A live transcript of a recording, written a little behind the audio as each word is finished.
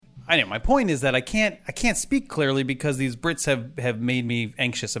I know. My point is that I can't speak clearly because these Brits have made me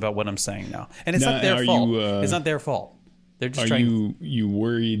anxious about what I'm saying now, and it's not their fault. It's not their fault. They're just trying. Are you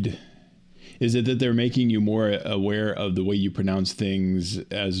worried? Is it that they're making you more aware of the way you pronounce things,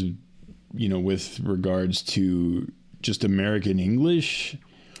 as with regards to just American English,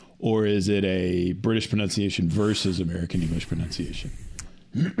 or is it a British pronunciation versus American English pronunciation?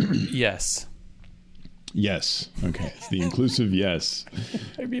 Yes. Yes. Okay. It's the inclusive yes.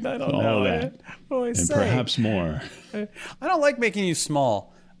 I mean, I don't know. That. What do I say? And perhaps more. I don't like making you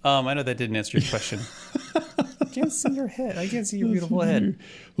small. I know that didn't answer your question. I can't see your head. I can't see your beautiful head.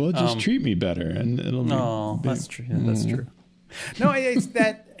 Well, just treat me better, and it'll. No, that's true. That's true. No, it's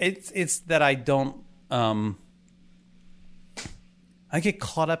that I don't. I get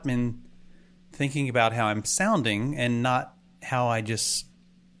caught up in thinking about how I'm sounding and not how I just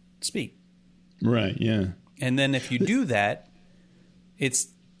speak. Right. Yeah. And then if you do that,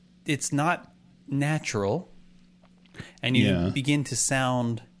 it's not natural, and you begin to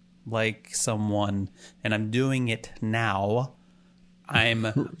sound like someone. And I'm doing it now. I'm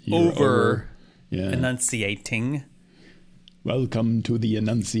over enunciating. Welcome to the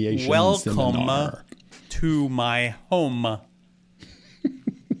enunciation Welcome seminar. to my home.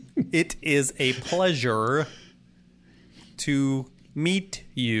 It is a pleasure to meet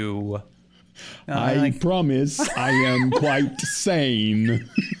you. I promise I am quite sane.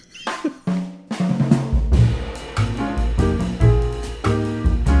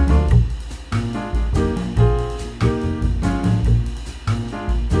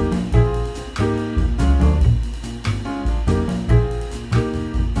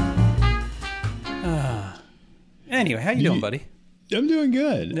 Anyway, how you doing, buddy? I'm doing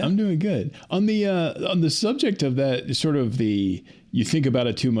good. Yeah. I'm doing good. On the subject of that, sort of you think about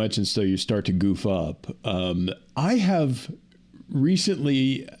it too much and so you start to goof up. I have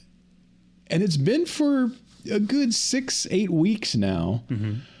recently, and it's been for a good 6-8 weeks now,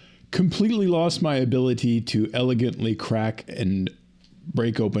 completely lost my ability to elegantly crack and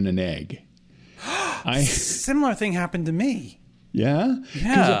break open an egg. Similar thing happened to me. Yeah?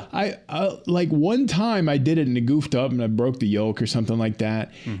 Yeah. I like one time I did it and it goofed up and I broke the yolk or something like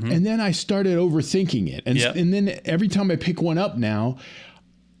that. And then I started overthinking it. And then every time I pick one up now,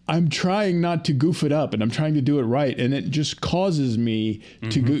 I'm trying not to goof it up and I'm trying to do it right. And it just causes me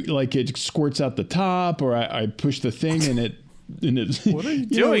to like it squirts out the top, or I push the thing and it what are you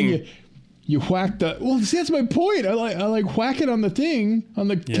doing? You whack see, that's my point. I like whack it on the thing, on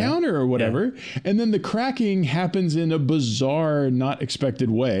the counter or whatever. Yeah. And then the cracking happens in a bizarre, not expected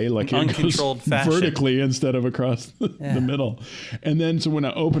way. Like uncontrolled fashion. Vertically instead of across the middle. And then so when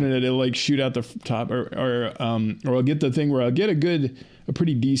I open it, it'll like shoot out the top or I'll get the thing where I'll get a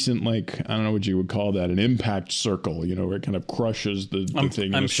pretty decent, like, I don't know what you would call that, an impact circle, where it kind of crushes the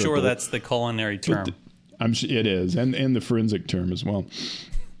thing. I'm sure that's the culinary term. It is. And the forensic term as well.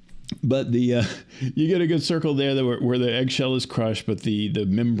 But you get a good circle there where the eggshell is crushed, but the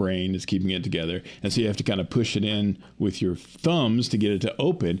membrane is keeping it together. And so you have to kind of push it in with your thumbs to get it to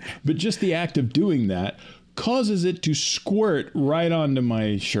open. But just the act of doing that causes it to squirt right onto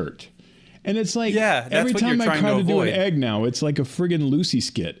my shirt. And it's like every time I try to do an egg now, it's like a friggin' Lucy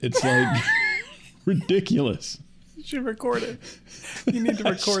skit. It's like ridiculous. You should record it. You need to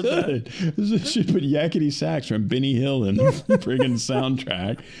record that. I should put Yakety Sax from Benny Hill in the friggin'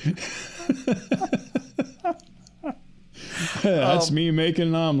 soundtrack. That's me making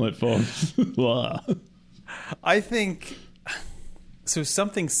an omelet, folks. I think so.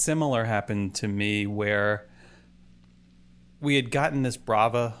 Something similar happened to me where we had gotten this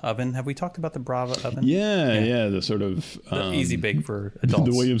Brava oven. Have we talked about the Brava oven? Yeah. The sort of the Easy Bake for adults.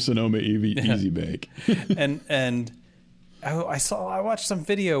 The Williams-Sonoma Easy Bake. and I watched some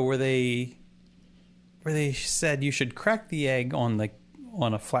video where they said you should crack the egg on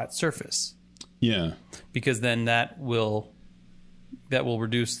a flat surface. Yeah. Because then that will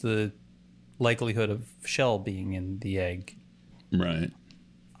reduce the likelihood of shell being in the egg. Right.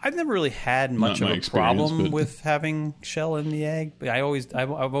 I've never really had much of a problem with having shell in the egg. But I've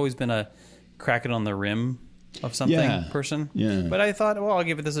always been a crack it on the rim of something person. Yeah. But I thought, well, I'll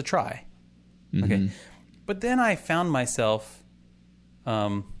give this a try. Mm-hmm. Okay. But then I found myself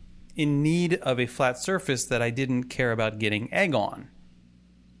in need of a flat surface that I didn't care about getting egg on.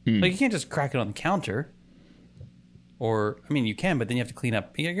 Like, you can't just crack it on the counter. Or, I mean, you can, but then you have to clean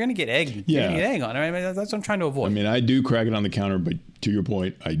up. You're going to get egg. You're going to get egg on it. I mean, that's what I'm trying to avoid. I mean, I do crack it on the counter, but to your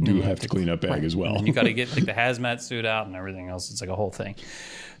point, I do have to clean up egg as well. And you got to get like the hazmat suit out and everything else. It's like a whole thing.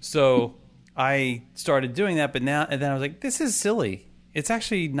 So I started doing that, and then I was like, this is silly. it's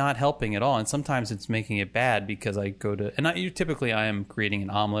actually not helping at all. And sometimes it's making it bad because I go to, and I am creating an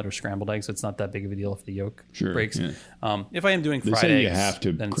omelet or scrambled eggs, so it's not that big of a deal if the yolk breaks. Yeah. If I am doing fried eggs, you have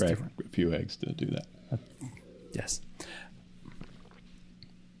to then crack it's different. a few eggs to do that. Yes.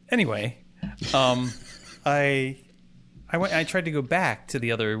 Anyway, I tried to go back to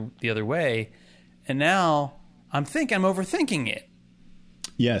the other way, and now I'm overthinking it.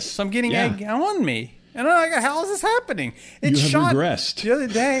 Yes. So I'm getting egg on me. And I'm like, how is this happening? You have regressed. The other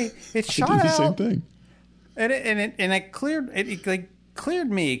day, it shot out. I did the same thing. And it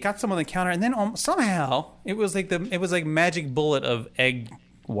cleared me. It got some on the counter, and then somehow it was like magic bullet of egg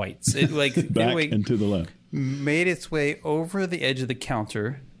whites. It like back and to the left. Made its way over the edge of the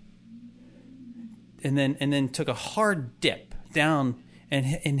counter, and then took a hard dip down and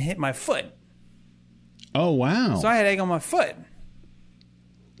hit my foot. Oh wow! So I had egg on my foot.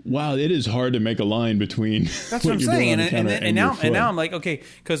 Wow, it is hard to make a line between. That's what I'm saying, and now I'm like, okay,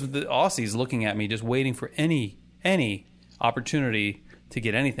 because the Aussie's looking at me, just waiting for any opportunity to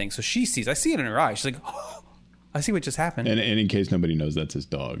get anything. So I see it in her eyes. She's like, oh, I see what just happened. And in case nobody knows, that's his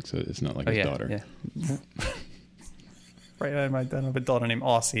dog, so it's not like his daughter. Yeah. Right, I have a daughter named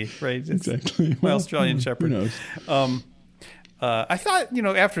Aussie. Right, exactly. My Australian Shepherd. Who knows? I thought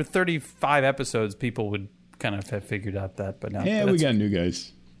after 35 episodes, people would kind of have figured out that, but now we got new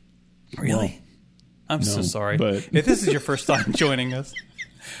guys. Really? Well, I'm so sorry. But if this is your first time joining us,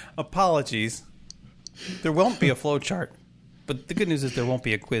 apologies. There won't be a flow chart, but the good news is there won't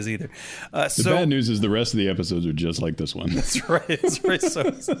be a quiz either. The bad news is the rest of the episodes are just like this one. That's right. That's right. So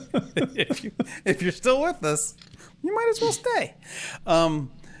if you're still with us, you might as well stay.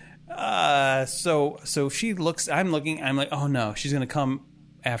 So she looks. I'm looking. I'm like, oh no, she's gonna come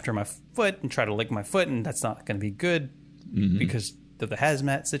after my foot and try to lick my foot, and that's not gonna be good because of the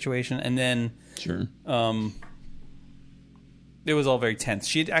hazmat situation. And then sure. It was all very tense.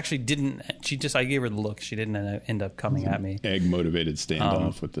 She actually didn't. I gave her the look. She didn't end up coming at me. Egg motivated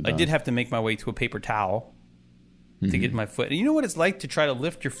standoff with the dog. I did have to make my way to a paper towel to get my foot. And you know what it's like to try to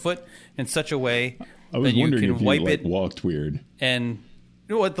lift your foot in such a way that you can wipe it. Walked weird. And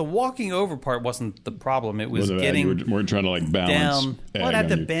you know what? The walking over part wasn't the problem. It was getting. You weren't trying to balance. Down. Well, I'd have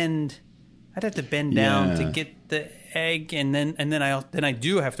to bend. I'd have to bend down to get the egg, and then I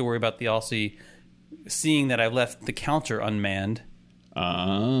do have to worry about the Aussie seeing that I left the counter unmanned.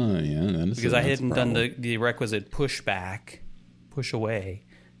 Yeah, because I hadn't done the requisite push away,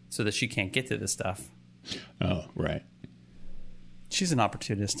 so that she can't get to the stuff. Oh, right. She's an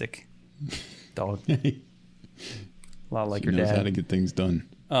opportunistic dog. A lot like her dad. She knows how to get things done.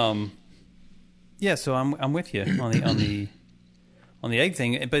 Yeah, so I'm with you on the egg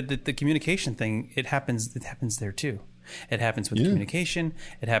thing, but the communication thing, it happens there too. It happens with communication.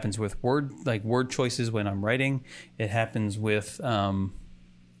 It happens with word choices when I'm writing. It happens with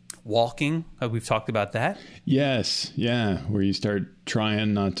walking. We've talked about that. Yes, yeah, where you start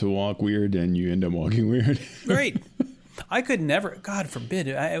trying not to walk weird and you end up walking weird. Right. I could never, God forbid,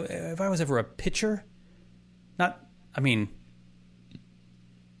 if I was ever a pitcher,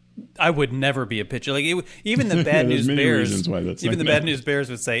 I would never be a pitcher. Even the Bad News Bears. Bad News Bears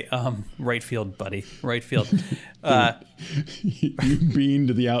would say, "Right field, buddy, right field." You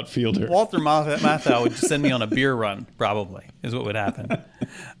beamed the outfielder. Walter Matthau would send me on a beer run. Probably is what would happen.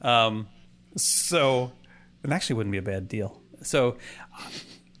 So it actually wouldn't be a bad deal. So,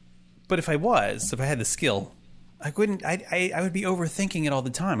 but if I had the skill, I wouldn't. I would be overthinking it all the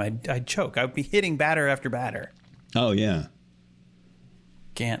time. I'd choke. I would be hitting batter after batter. Oh yeah.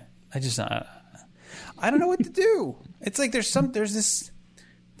 Can't. I don't know what to do. It's like there's this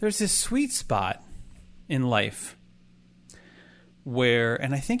sweet spot in life where,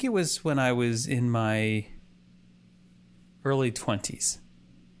 and I think it was when I was in my early 20s.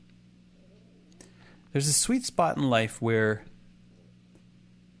 There's a sweet spot in life where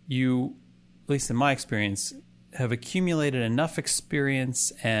you, at least in my experience, have accumulated enough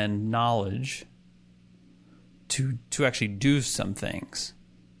experience and knowledge to actually do some things.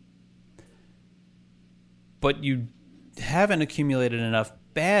 But you haven't accumulated enough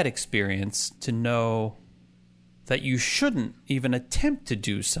bad experience to know that you shouldn't even attempt to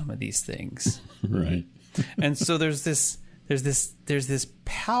do some of these things. Right. And so there's this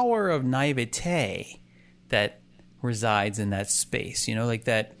power of naivete that resides in that space, like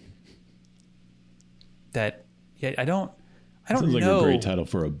that I don't Sounds know. like a great title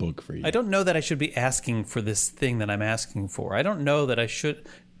for a book for you. I don't know that I should be asking for this thing that I'm asking for. I don't know that I should.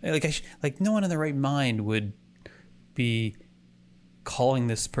 No one in their right mind would be calling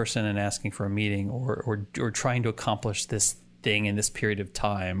this person and asking for a meeting or trying to accomplish this thing in this period of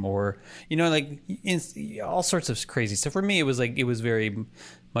time, or like all sorts of crazy stuff. For me, it was very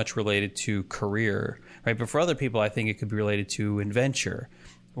much related to career, right? But for other people, I think it could be related to adventure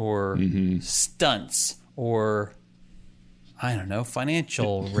or stunts or I don't know,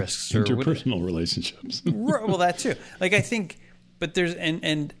 financial risks or interpersonal relationships. Well, that too. Like I think, but there's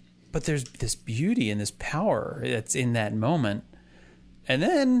but there's this beauty and this power that's in that moment, and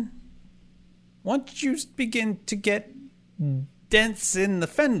then once you begin to get dents in the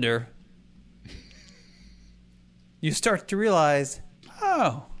fender, you start to realize,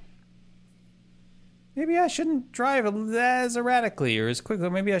 oh, maybe I shouldn't drive as erratically or as quickly.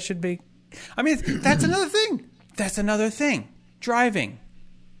 Maybe I should be. I mean, that's another thing. That's another thing. Driving.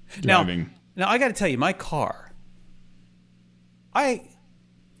 Now I got to tell you, my car.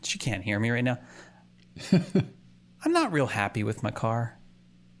 She can't hear me right now. I'm not real happy with my car.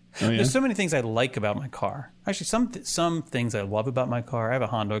 Oh, yeah? There's so many things I like about my car. Actually, some things I love about my car. I have a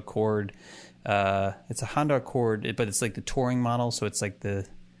Honda Accord. It's a Honda Accord, but it's like the touring model, so it's like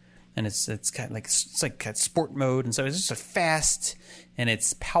it's got got sport mode, and so it's just fast and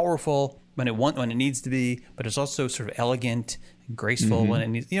it's powerful when it needs to be, but it's also sort of elegant and graceful when it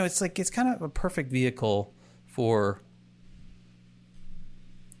needs. It's kind of a perfect vehicle for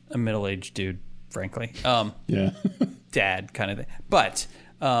a middle-aged dude, frankly. Yeah. Dad kind of thing. But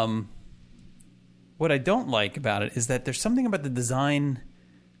what I don't like about it is that there's something about the design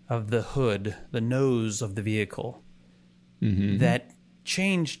of the hood, the nose of the vehicle, that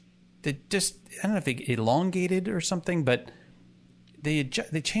changed. That just, I don't know if they elongated or something, but they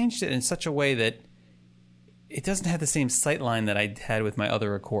changed it in such a way that it doesn't have the same sight line that I had with my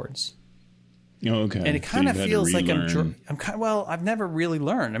other Accords. Oh, okay. And it kind of feels like I've never really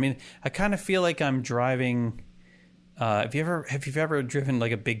learned. I mean, I kind of feel like I'm driving. Have you ever driven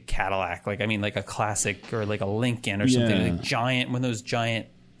like a big Cadillac? Like a classic or like a Lincoln or something like giant. When they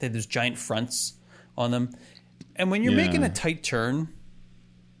have those giant fronts on them, and when you're making a tight turn,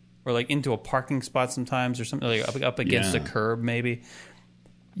 or like into a parking spot sometimes, or something like up against a curb, maybe.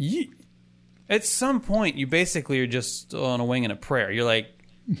 At some point, you basically are just on a wing and a prayer. You're like,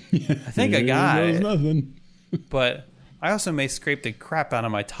 I think I got it. Nothing. But I also may scrape the crap out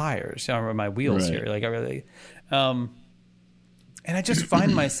of my tires, or my wheels here. Like I really, and I just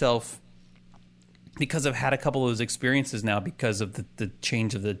find myself, because I've had a couple of those experiences now, because of the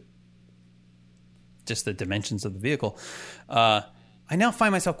change of the dimensions of the vehicle. I now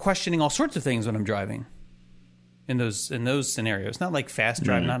find myself questioning all sorts of things when I'm driving. In those scenarios, not like fast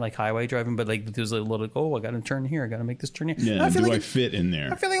driving, not like highway driving, but like there's a little, I got to turn here, I got to make this turn here. Yeah, I fit in there?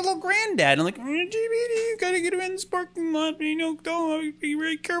 I feel like a little granddad. I'm like, you got to get in this parking lot. Don't be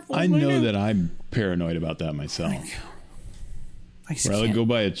very careful. I know that I'm paranoid about that myself. I go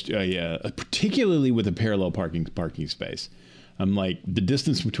by particularly with a parallel parking space. I'm like, the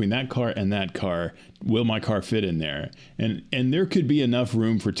distance between that car and that car, will my car fit in there? And there could be enough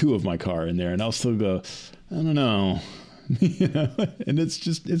room for two of my car in there, and I'll still go, I don't know. And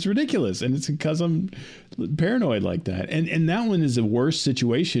it's ridiculous. And it's because I'm paranoid like that. And that one is a worse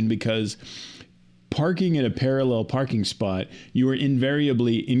situation because parking in a parallel parking spot, you are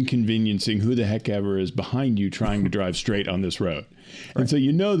invariably inconveniencing who the heck ever is behind you trying to drive straight on this road. Right. And so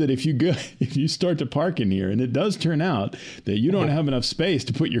you know that if you start to park in here, and it does turn out that you don't have enough space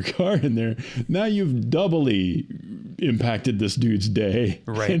to put your car in there, now you've doubly impacted this dude's day.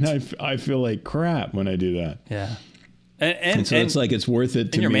 Right. And I feel like crap when I do that. Yeah. And so it's like it's worth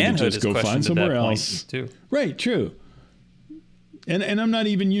it to me to just go find somewhere else. Too. Right, true. And I'm not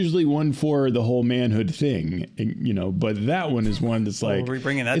even usually one for the whole manhood thing, but that one is one that's like, are we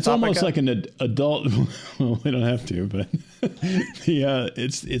bringing that it's topic almost up? like an adult, well, we don't have to, but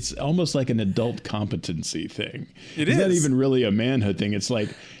it's almost like an adult competency thing. It's not even really a manhood thing. It's like,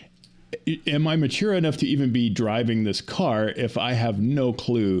 am I mature enough to even be driving this car if I have no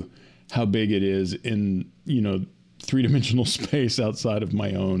clue how big it is in, three-dimensional space outside of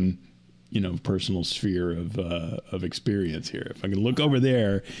my own personal sphere of experience here. If I can look over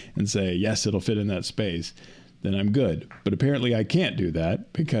there and say, yes, it'll fit in that space, then I'm good. But apparently I can't do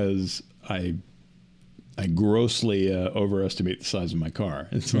that because I grossly overestimate the size of my car.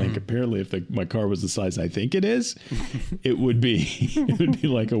 It's like, apparently if my car was the size I think it is, it would be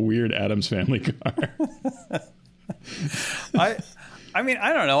like a weird Addams Family car. I mean,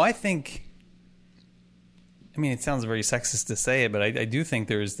 I don't know. I mean, it sounds very sexist to say it, but I do think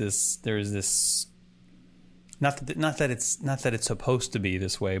there is this. Not that it's supposed to be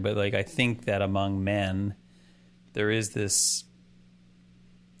this way, but like I think that among men, there is this.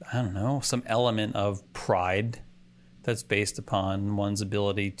 I don't know, some element of pride that's based upon one's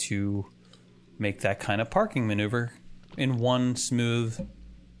ability to make that kind of parking maneuver in one smooth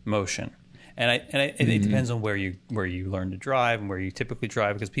motion. And it depends on where you learn to drive and where you typically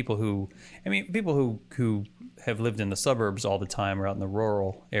drive, because people who have lived in the suburbs all the time or out in the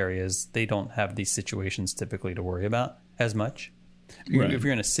rural areas, they don't have these situations typically to worry about as much. Right. If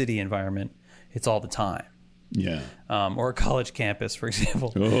you're in a city environment, it's all the time. Yeah. Or a college campus, for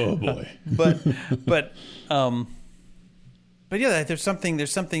example. Oh boy. but yeah, there's something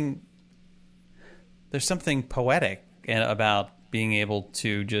poetic about being able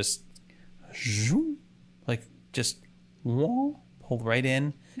to just pull right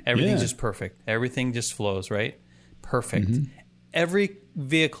in. Everything's just perfect. Everything just flows, right? Perfect. Mm-hmm. Every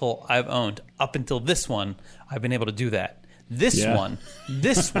vehicle I've owned up until this one, I've been able to do that. This one,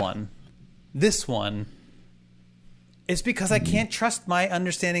 it's because I can't trust my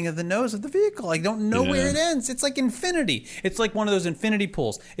understanding of the nose of the vehicle. I don't know where it ends. It's like infinity. It's like one of those infinity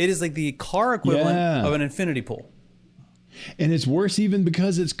pools. It is like the car equivalent of an infinity pool. And it's worse even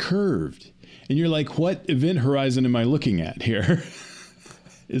because it's curved. And you're like, what event horizon am I looking at here?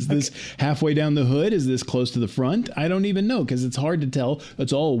 Is this halfway down the hood? Is this close to the front? I don't even know, because it's hard to tell.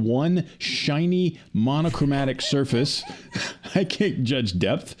 It's all one shiny monochromatic surface. I can't judge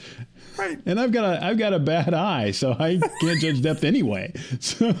depth. Right. And I've got a bad eye, so I can't judge depth anyway.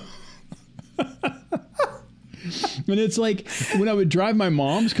 So and it's like when I would drive my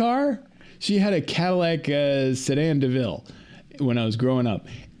mom's car, she had a Cadillac Sedan DeVille when I was growing up.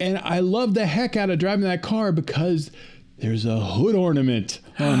 And I loved the heck out of driving that car because there's a hood ornament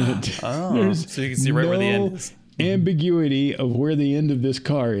on it. So you can see right where the end is. Ambiguity of where the end of this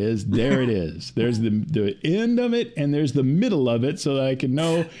car is. There it is. There's the end of it, and there's the middle of it, so that I can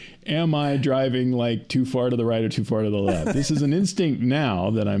know, am I driving like too far to the right or too far to the left? This is an instinct now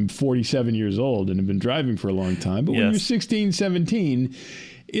that I'm 47 years old and have been driving for a long time. But when you're 16, 17,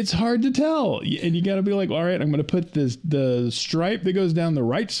 it's hard to tell. And you got to be like, all right, I'm going to put the stripe that goes down the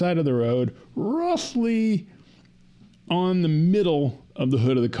right side of the road roughly on the middle of the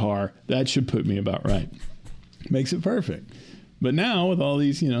hood of the car. That should put me about right. Makes it perfect. But now with all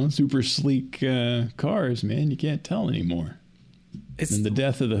these, super sleek cars, man, you can't tell anymore. And the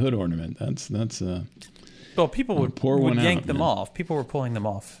death of the hood ornament. That's well, people would yank them off. People were pulling them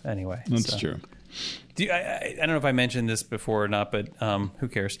off anyway. That's true. I don't know if I mentioned this before or not, but who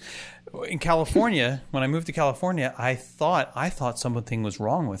cares? In California, when I moved to California, I thought something was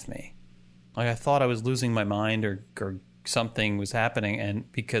wrong with me. Like I thought I was losing my mind or something was happening,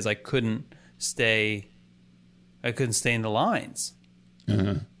 and because I couldn't stay in the lines.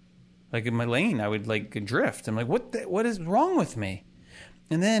 Uh-huh. Like in my lane, I would like drift. I'm like, what is wrong with me?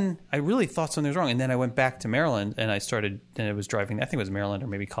 And then I really thought something was wrong. And then I went back to Maryland and I was driving, I think it was Maryland or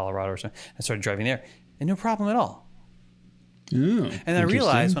maybe Colorado or something. I started driving there and no problem at all. Oh, and I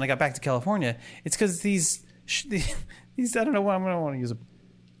realized when I got back to California, it's because these, I don't know, I don't want to use an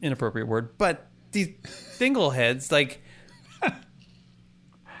inappropriate word, but these dingleheads, like,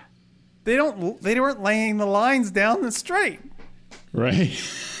 they weren't laying the lines down the straight. Right.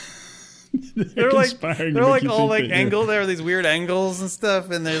 they're like all like angled. There are these weird angles and stuff,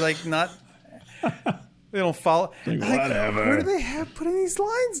 and they're like not. They don't follow. Like, whatever. Where do they have putting these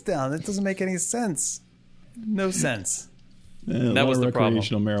lines down? That doesn't make any sense. No sense. That was the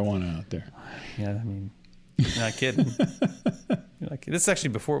recreational marijuana out there. Yeah, I mean, you're not kidding. This is actually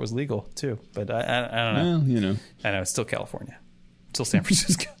before it was legal too, but I don't know. Well, I know it's still California, still San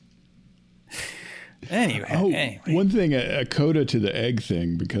Francisco. Anyway. One thing, a coda to the egg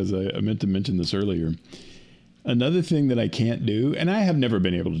thing, because I meant to mention this earlier. Another thing that I can't do, and I have never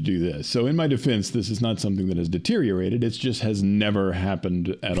been able to do this. So in my defense, this is not something that has deteriorated. It just has never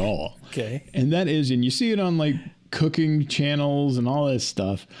happened at all. Okay. And that is, and you see it on like cooking channels and all this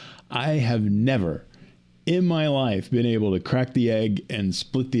stuff. I have never in my life been able to crack the egg and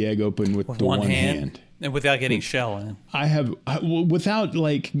split the egg open with the one hand. And without getting shell in. Without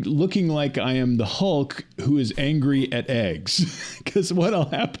like looking like I am the Hulk who is angry at eggs. Because what'll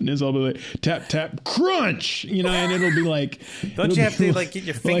happen is I'll be like, tap, tap, crunch, and it'll be like. Don't you have to like get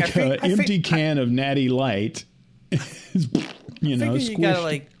your finger? Like an empty can of Natty Light. You gotta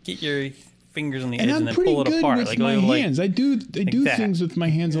like get your fingers on the edge and then pull it good apart. With like my hands. I do that. things with my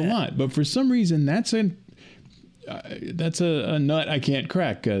hands a lot. But for some reason, that's a nut I can't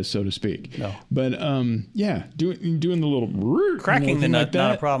crack, so to speak. No. But doing the little cracking the nut, like that,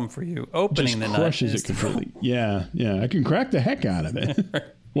 not a problem for you. Opening the nut crushes it completely. Yeah, I can crack the heck out of it.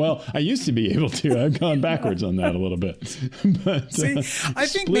 Well, I used to be able to. I've gone backwards on that a little bit. But see, I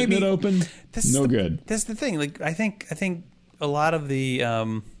think splitting maybe it open, good. That's the thing. Like I think a lot of the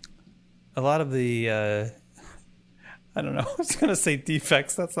I don't know. I was going to say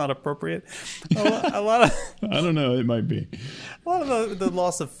defects. That's not appropriate. A lot of I don't know. It might be. a lot of the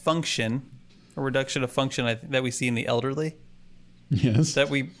loss of function, or reduction of function that we see in the elderly, Yes. that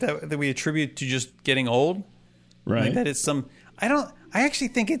we attribute to just getting old. Right. Like that it's some. I actually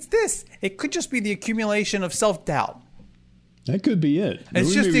think it's this. It could just be the accumulation of self-doubt. That could be it. It's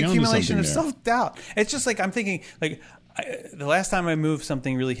We just may the be onto accumulation of something there. self-doubt. It's just like I'm thinking, like, the last time I moved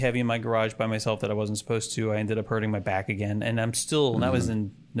something really heavy in my garage by myself that I wasn't supposed to, I ended up hurting my back again. And I'm still, and that was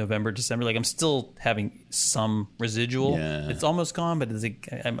in November, December, like I'm still having some residual. Yeah. It's almost gone, but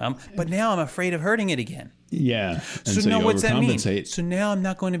but now I'm afraid of hurting it again. Yeah. And So now you what's that mean? overcompensate. So now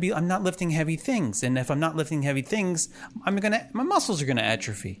I'm not lifting heavy things. And if I'm not lifting heavy things, my muscles are going to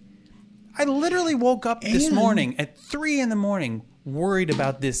atrophy. I literally woke up this And- morning at 3 a.m. worried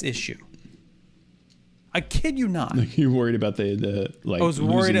about this issue. I kid you not. You're worried about the like. I was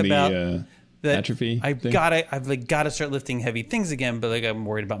worried losing about the, that atrophy. I've thing? got to start lifting heavy things again, but like I'm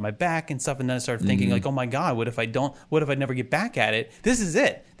worried about my back and stuff. And then I started thinking like, oh my God, what if I don't? What if I never get back at it? This is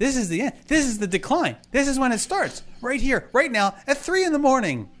it. This is the end. This is the decline. This is when it starts. Right here, right now, at 3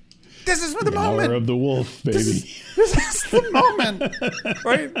 a.m. This is the moment. Hour of the wolf, baby. This is the moment,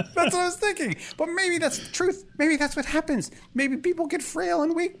 right? That's what I was thinking. But maybe that's the truth. Maybe that's what happens. Maybe people get frail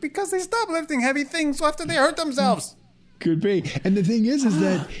and weak because they stop lifting heavy things after they hurt themselves. Could be. And the thing is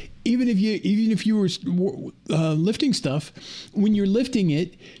that even if you were lifting stuff, when you're lifting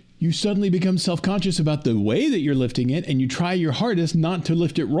it, you suddenly become self-conscious about the way that you're lifting it, and you try your hardest not to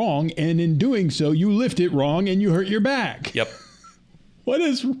lift it wrong. And in doing so, you lift it wrong and you hurt your back. Yep. What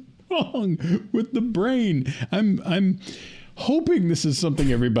is wrong with the brain? I'm hoping this is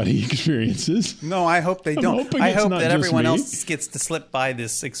something everybody experiences. No, I hope they don't. hoping I it's hope not that just everyone me. else gets to slip by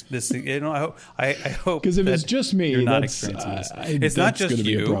this. You know, I hope Because if that it's just me, you're not that's, experiencing this. that's It's not just gonna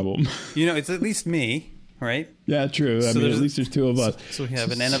you. be a problem. You know, it's at least me, right? Yeah, true. I So mean, there's- at least there's two of us. So we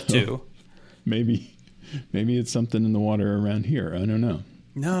have an N of So 2. Maybe it's something in the water around here. I don't know.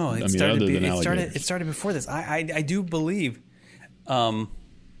 No, I mean, started. other than It alligators. started before this. I do believe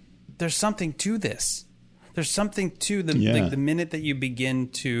there's something to this. There's something to the Yeah. like the minute that you begin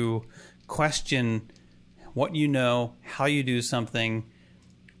to question what you know, how you do something,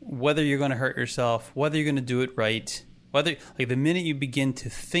 whether you're going to hurt yourself, whether you're going to do it right, whether like the minute you begin to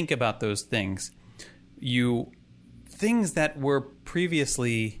think about those things, things that were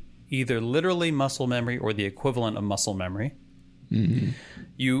previously either literally muscle memory or the equivalent of muscle memory,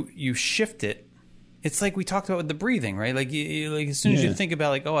 you shift it. It's like we talked about with the breathing, right? Like, like as soon as you Yeah. think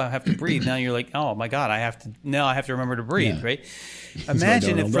about like, oh, I have to breathe. Now you're like, oh my God, I have to remember to breathe, Yeah. right?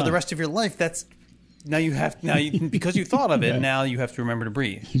 Imagine don't if for the die. rest of your life, because you thought of it, now you have to remember to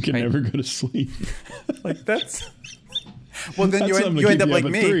breathe. You can right? never go to sleep. Like that's. Well, then That's something to you end keep up you like up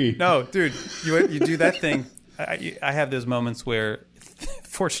at me. 3. No, dude, you do that thing. I have those moments where,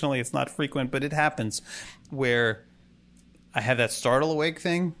 fortunately, it's not frequent, but it happens, where I have that startle awake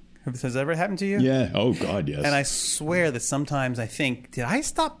thing. Has that ever happened to you? Yeah. Oh God, yes. And I swear that sometimes I think, did I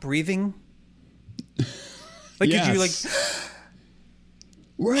stop breathing? Like, did you like,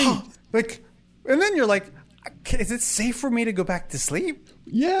 right? like, and then you're like, is it safe for me to go back to sleep?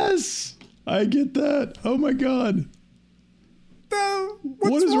 Yes, I get that. Oh my God. No.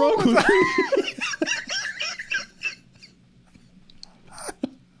 What is wrong with me?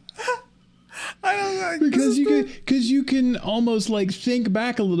 I don't know. Because you can almost like think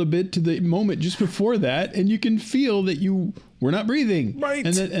back a little bit to the moment just before that, and you can feel that you were not breathing, Right.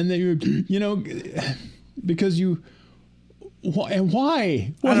 And that you know, because you. Why?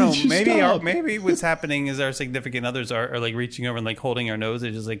 Why I don't did you know. stop? Maybe what's happening is our significant others are like reaching over and like holding our nose. They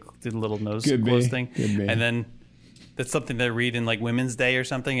just like did a little nose Could close be. thing, Could be. and then that's something they read in like Women's Day or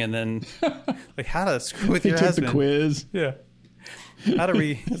something. And then like how to screw with They your took husband. the quiz. Yeah. How to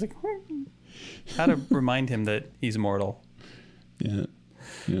I was like, how to remind him that he's mortal. Yeah.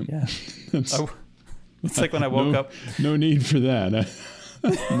 Yeah. Yeah. That's- It's like when I woke no, up. No need for that.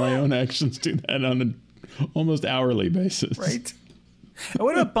 My own actions do that on an almost hourly basis. Right.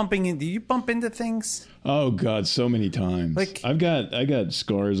 What about bumping in? Do you bump into things? Oh God, so many times. Like- I got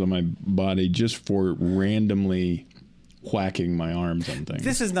scars on my body just for randomly whacking my arms on things.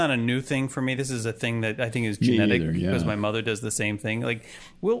 This is not a new thing for me. This is a thing that I think is Me genetic either, yeah. because my mother does the same thing. Like,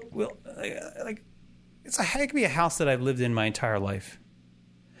 like it could be a house that I've lived in my entire life,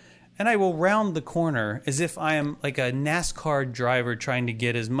 and I will round the corner as if I am like a NASCAR driver trying to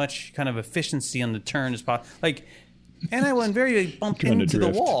get as much kind of efficiency on the turn as possible. Like, and I will invariably bump Trying to into the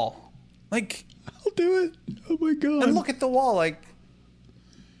drift. wall. Like, I'll do it. Oh my God. and look at the wall. Like,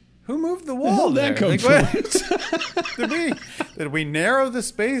 who moved the wall? hell'd that there? come Like, what? Did we narrow the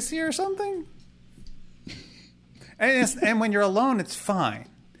space here or something? And when you're alone, it's fine.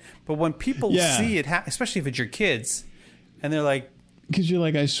 But when people see it, especially if it's your kids, and they're like, because you're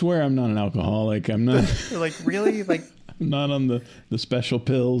like, I swear I'm not an alcoholic. I'm not. They're like, really? Like, I'm not on the special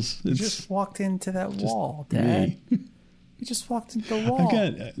pills. You just walked into that wall, Dad. You just walked into the wall.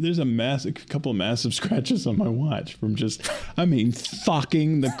 There's a couple of massive scratches on my watch from just,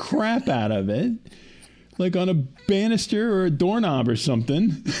 fucking the crap out of it. Like on a banister or a doorknob or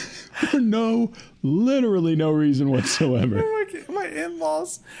something. For literally no reason whatsoever. My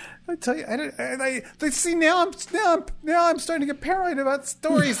in-laws. I tell you, they see now I'm starting to get paranoid about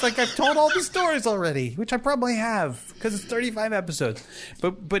stories. Like I've told all these stories already, which I probably have because it's 35 episodes.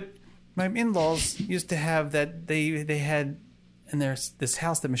 But my in-laws used to have that. They had in this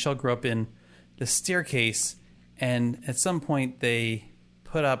house that Michelle grew up in, the staircase, and at some point they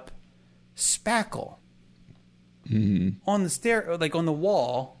put up spackle on the stair, like on the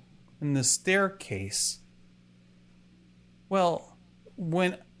wall in the staircase. Well,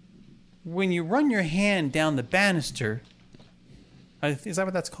 when you run your hand down the banister, is that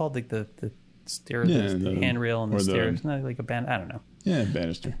what that's called? Like the stair, the handrail and the stairs, not like a I don't know. Yeah,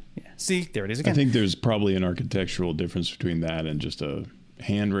 banister. Yeah. See, there it is again. I think there's probably an architectural difference between that and just a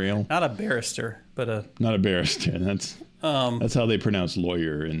handrail. Not a barrister, but not a barrister. That's how they pronounce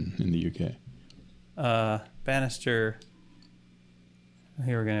lawyer in the UK. Banister.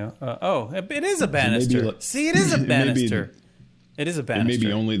 Here we're gonna. It is a banister. See, it is a banister. It is a banister. It may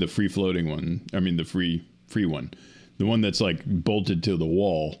be only the free floating one. I mean, the free one. The one that's like bolted to the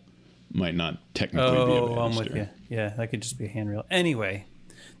wall might not technically be a banister. I'm with you. Yeah, that could just be a handrail. Anyway,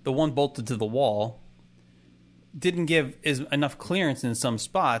 the one bolted to the wall didn't give enough clearance in some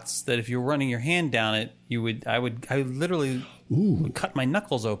spots that if you're running your hand down it, I literally would cut my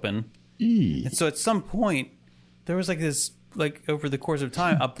knuckles open. And so at some point, there was like this, like over the course of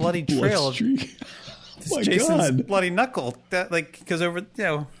time, a bloody trail of Jason's bloody knuckle. That because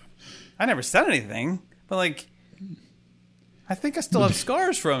I never said anything, but like, I think I still have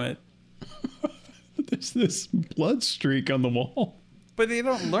scars from it. There's this blood streak on the wall. But you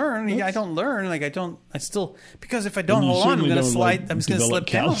don't learn. I don't learn. I still, because if I don't hold on, I'm going to slide. I'm just going to slip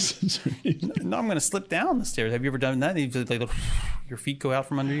down. No, I'm going to slip down the stairs. Have you ever done that? Your feet go out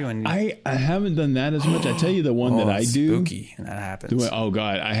from under you. And I haven't done that as much. I tell you the one that I do. Spooky, and that happens.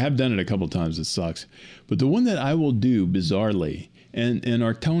 God, I have done it a couple times. It sucks. But the one that I will do bizarrely, and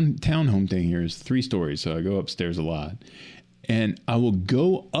our townhome thing here is 3 stories, so I go upstairs a lot, and I will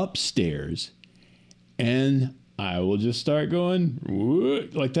go upstairs, and I will just start going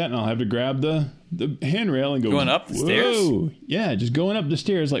like that, and I'll have to grab the handrail and go going up the stairs. Yeah, just going up the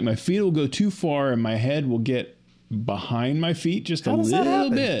stairs. Like my feet will go too far, and my head will get behind my feet just a little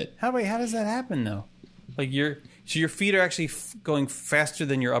bit. How does that happen though? Like your feet are actually going faster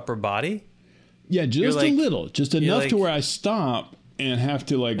than your upper body. Yeah, just a little, just enough to where I stop and have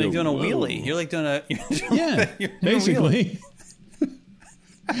to like go, doing a wheelie. You're like doing a basically.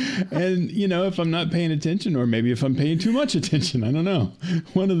 And, if I'm not paying attention, or maybe if I'm paying too much attention, I don't know.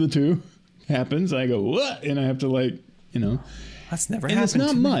 One of the two happens. I go, what? And I have to That's never happened. And it's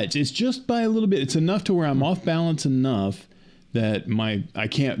not much. It's just by a little bit. It's enough to where I'm off balance enough that I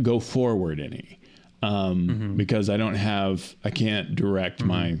can't go forward any. Because I can't direct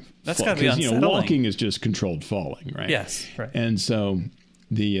my. That's got to be unsettling. Walking is just controlled falling, right? Yes, right. And so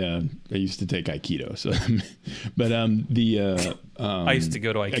I used to take Aikido, so but I used to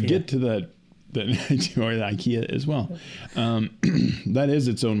go to IKEA. I get to that or the IKEA as well. That is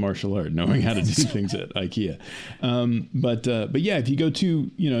its own martial art, knowing how to do things at IKEA. But yeah, if you go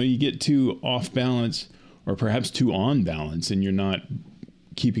too, you get too off balance, or perhaps too on balance, and you're not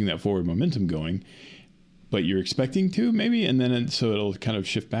keeping that forward momentum going, but you're expecting to maybe, and then so it'll kind of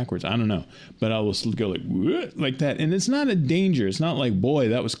shift backwards. I don't know, but I will go like that, and it's not a danger. It's not like, boy,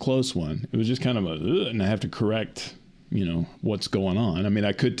 that was close one. It was just kind of and I have to correct, what's going on. I mean,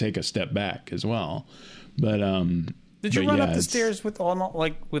 I could take a step back as well, but did you run up the stairs with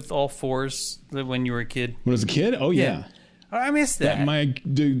all fours when you were a kid? When I was a kid, oh yeah. I missed that.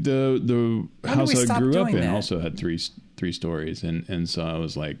 The house I grew up in also had three stories, and so I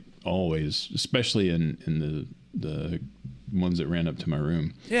was like always, especially in the ones that ran up to my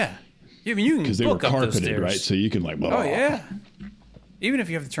room. Yeah, I mean, you can, because they were carpeted, right? So you can oh yeah. Even if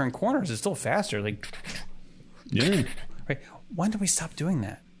you have to turn corners, it's still faster. Yeah. Right. When did we stop doing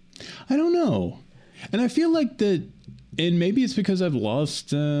that? I don't know, and I feel like that, and maybe it's because I've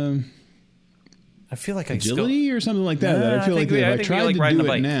lost. I feel like agility or something like that. I feel like if I tried to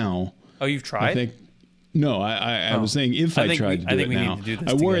do it now. Oh, you've tried? I was saying if I tried to do it now,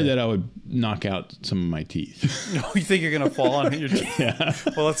 I worry that I would knock out some of my teeth. No, you think you're going to fall on your teeth? Yeah.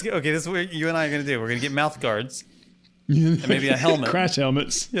 Well, let's get, okay, this is what you and I are going to do. We're going to get mouth guards. and maybe a helmet. Crash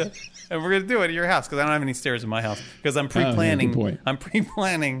helmets. Yeah. And we're going to do it at your house because I don't have any stairs in my house because I'm pre-planning. Good point. I'm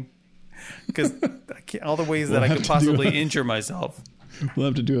pre-planning because all the ways that I could possibly injure myself. We'll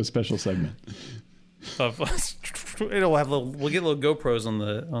have to do a special segment. We'll get little GoPros on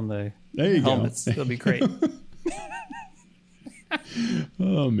the There you helmets. go. That'll be great.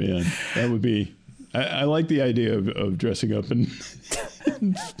 Oh man, that would be. I like the idea of dressing up in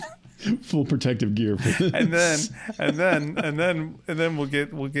full protective gear for this. and then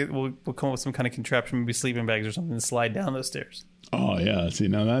we'll come up with some kind of contraption, maybe sleeping bags or something, and slide down those stairs. Oh yeah, see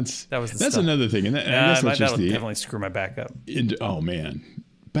now that's stuff. another thing, and I guess that's just that'll definitely screw my back up. Oh man,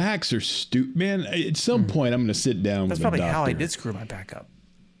 backs are stupid. Man, at some point I'm going to sit down That's with a probably doctor how I did screw my back up.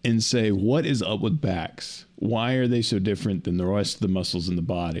 and say, what is up with backs? Why are they so different than the rest of the muscles in the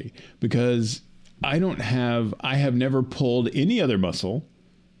body? Because I have never pulled any other muscle,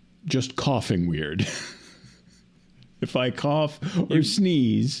 just coughing weird. If I cough or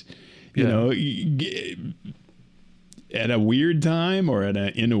sneeze, you know, at a weird time or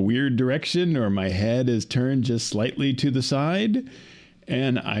in a weird direction, or my head is turned just slightly to the side,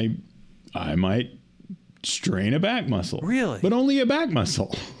 and I might strain a back muscle. Really? But only a back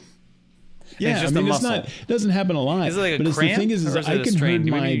muscle. Yeah, it's just a muscle. It doesn't happen a lot. Is it like a but cramp, the thing is or is it I a can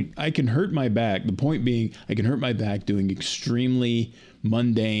strain? I can hurt my back. The point being, I can hurt my back doing extremely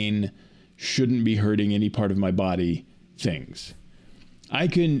mundane, shouldn't be hurting any part of my body things. I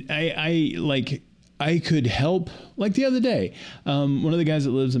could help. Like the other day, one of the guys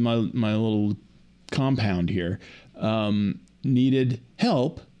that lives in my little compound here needed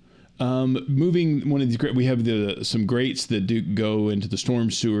help moving one of these. We have some grates that do go into the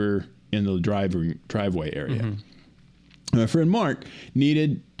storm sewer in the driveway area. Mm-hmm. My friend Mark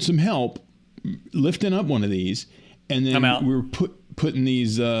needed some help lifting up one of these, and then we were putting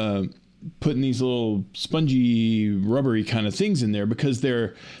these little spongy, rubbery kind of things in there because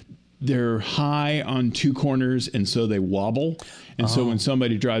they're high on two corners, and so they wobble. And so when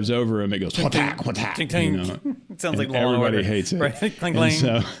somebody drives over them, it goes whack, whack. It sounds like Law and everybody Order. hates it. Right? Clang, And clang.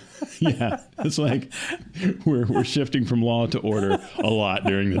 so, yeah, it's like we're shifting from law to order a lot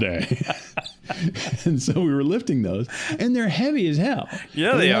during the day. And so we were lifting those, and they're heavy as hell.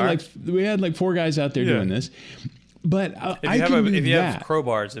 Yeah, they are. We had like 4 guys out there doing this. But if you have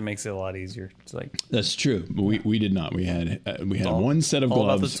crowbars, it makes it a lot easier. It's like that's true. But we did not. We had one set of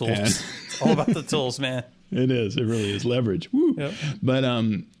gloves. All about the tools. All about the tools, man. It is. It really is leverage. Woo. Yep. But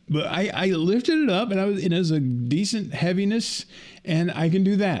I lifted it up, and it was a decent heaviness, and I can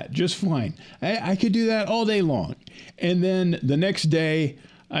do that just fine. I could do that all day long, and then the next day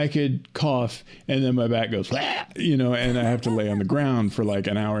I could cough, and then my back goes, and I have to lay on the ground for like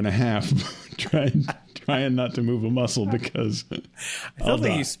an hour and a half trying not to move a muscle because I feel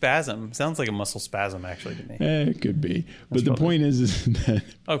like you spasm. Sounds like a muscle spasm, actually, to me. It could be. But the point is that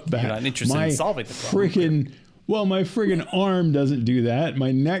you're not interested in solving the problem. My friggin' arm doesn't do that.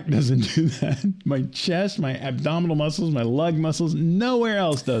 My neck doesn't do that. My chest, my abdominal muscles, my lug muscles, nowhere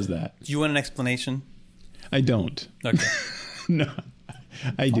else does that. Do you want an explanation? I don't. Okay. No.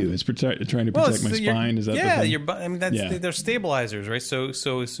 I do. It's trying to protect my spine. Is that the thing? They're stabilizers, right? So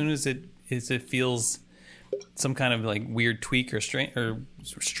as soon as it feels some kind of like weird tweak or strain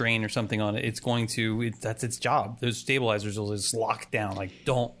or something on it, it's going to. That's its job. Those stabilizers will just lock down, like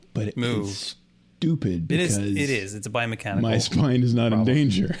don't move. It's stupid. Because it is. It's a biomechanical. My spine is not in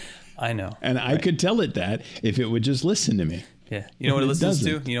danger. I know, and I could tell it that if it would just listen to me. Yeah, you know what it listens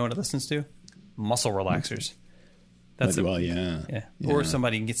to? You know what it listens to? Muscle relaxers. That's yeah. Or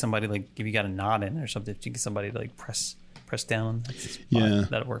get somebody like if you got a knot in or something, you get somebody to like press down.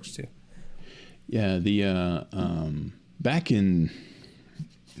 That works too. Yeah, the back in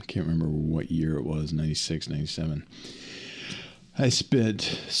I can't remember what year it was, 96, 97. I spent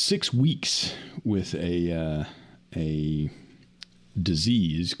 6 weeks with a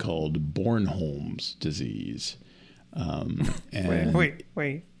disease called Bornholm's disease. And wait.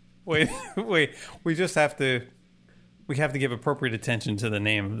 We have to give appropriate attention to the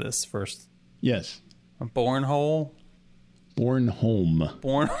name of this first. Yes. Bornholm. Bornholm.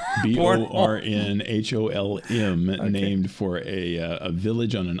 Bornholm, named for a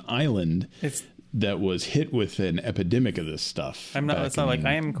village on an island that was hit with an epidemic of this stuff. It's not like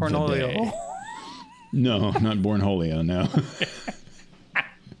I am Cornholio. No, not Bornholio, no.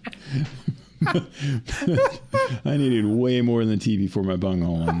 I needed way more than TV for my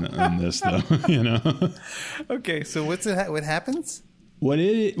bunghole on this, though. Okay, so what happens? What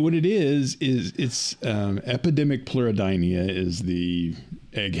it is it's epidemic pleurodynia is the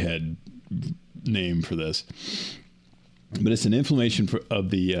egghead name for this, but it's an inflammation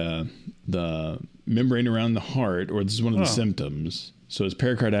of the membrane around the heart, or this is one of the symptoms. So it's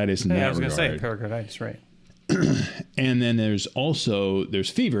pericarditis in that regard. I was going to say pericarditis, right. And then there's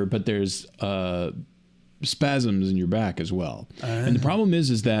fever, but there's spasms in your back as well. And the problem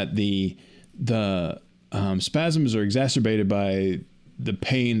is that the spasms are exacerbated by the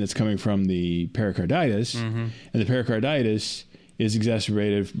pain that's coming from the pericarditis, and the pericarditis is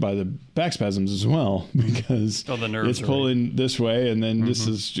exacerbated by the back spasms as well, because the nerves it's pulling this way, and then this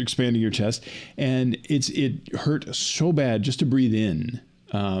is expanding your chest, and it hurt so bad just to breathe in,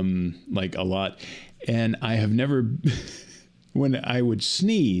 like a lot. And I have never, when I would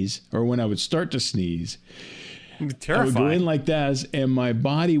sneeze, or when I would start to sneeze, terrifying. I would go in like that, and my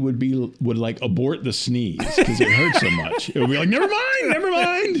body would like abort the sneeze because it hurt so much. It would be like, never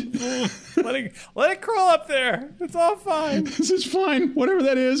mind. let it crawl up there. It's all fine. This is fine. Whatever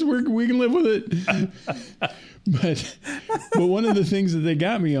that is, we can live with it. But one of the things that they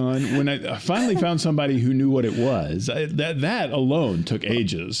got me on, when I finally found somebody who knew what it was, that alone took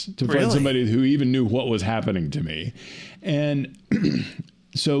ages to find somebody who even knew what was happening to me. And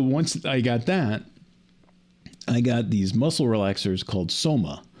so once I got that, I got these muscle relaxers called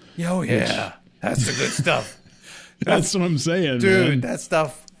Soma. Oh, yeah. That's the good stuff. That's what I'm saying, dude, man. that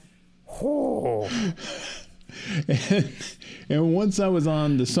stuff. Oh. And once I was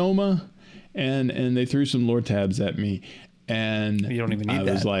on the Soma, and they threw some Lortabs at me, and you don't even need I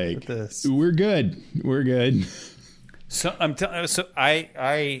that was like, we're good. So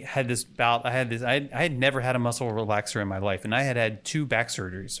I had this bout. I had never had a muscle relaxer in my life, and I had 2 back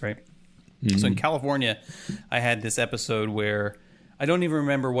surgeries, right? Mm-hmm. So in California, I had this episode where I don't even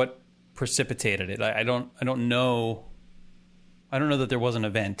remember what precipitated it. I don't know. I don't know that there was an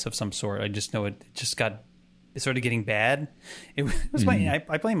event of some sort. I just know it started getting bad. It was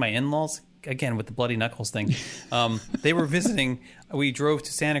I blame my in-laws again with the bloody knuckles thing. They were visiting. We drove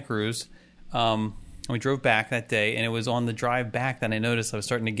to Santa Cruz. We drove back that day, and it was on the drive back that I noticed I was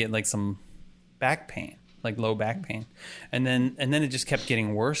starting to get like some back pain, like low back pain, and then it just kept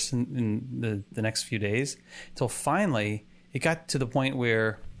getting worse in the next few days until finally it got to the point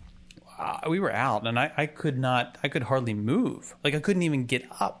where we were out, and I could hardly move. Like I couldn't even get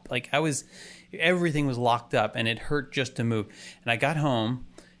up. Like everything was locked up, and it hurt just to move. And I got home,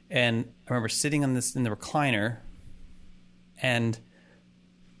 and I remember sitting in the recliner, and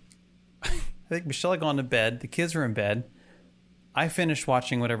I think Michelle had gone to bed. The kids were in bed. I finished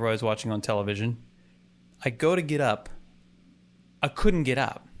watching whatever I was watching on television. I go to get up. I couldn't get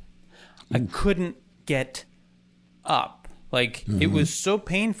up. I couldn't get up. Like, it was so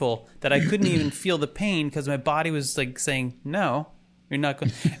painful that I couldn't even feel the pain because my body was like saying, no, you're not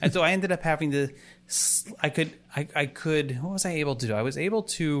going. And so I ended up having to, I could, what was I able to do? I was able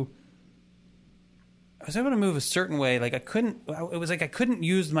to move a certain way. Like it was like I couldn't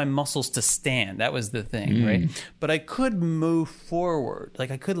use my muscles to stand. That was the thing, right? But I could move forward.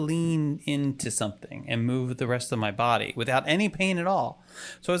 Like I could lean into something and move the rest of my body without any pain at all.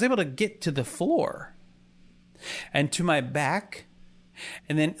 So I was able to get to the floor and to my back,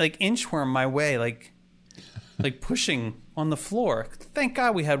 and then like inchworm my way, like pushing on the floor. Thank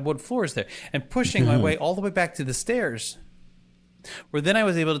God we had wood floors there, and pushing my way all the way back to the stairs, where then I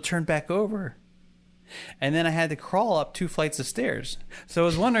was able to turn back over, and then I had to crawl up 2 flights of stairs. So I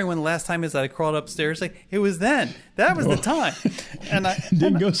was wondering when the last time is that I crawled upstairs. Like it was then. That was the time, and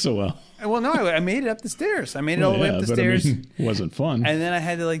didn't go so well. Well, no, I made it up the stairs. I made it all the way up the stairs. It wasn't fun. And then I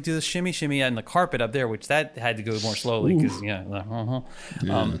had to like do the shimmy on the carpet up there, which that had to go more slowly because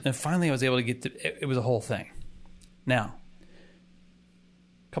and finally I was able to get to. It was a whole thing. Now,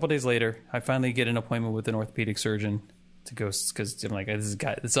 a couple days later, I finally get an appointment with an orthopedic surgeon to go because I'm like, this is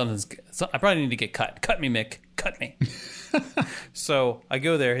guy. I probably need to get cut. Cut me, Mick. Cut me. So I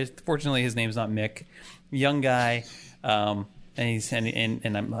go there. Fortunately, his name's not Mick. Young guy. And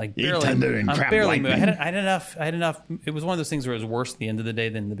I'm like barely moving. I had enough. It was one of those things where it was worse at the end of the day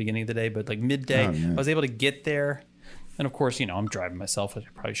than the beginning of the day, but like midday, I was able to get there. And of course, I'm driving myself, which I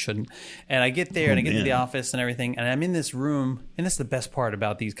probably shouldn't. And I get there and I get to the office and everything, and I'm in this room. And this is the best part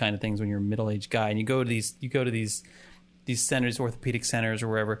about these kind of things when you're a middle-aged guy and you go to these centers, orthopedic centers or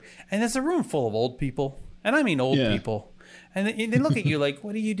wherever, and there's a room full of old people, and I mean old people. And they look at you like,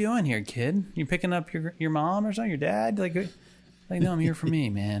 "What are you doing here, kid? You picking up your mom or something, your dad?" Like, no, I'm here for me,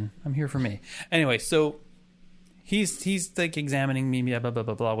 man. I'm here for me. Anyway, so he's like examining me, blah, blah,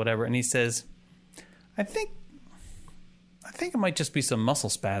 blah, blah, whatever. And he says, I think it might just be some muscle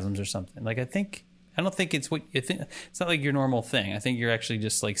spasms or something. Like, I don't think it's what you think. It's not like your normal thing. I think you're actually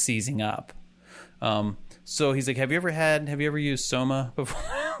just like seizing up. So he's like, have you ever used Soma before?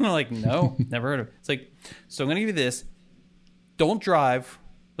 I'm like, no, never heard of it. It's like, so I'm going to give you this. Don't drive.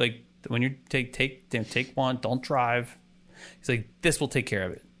 Like, when you take one, don't drive. He's like, this will take care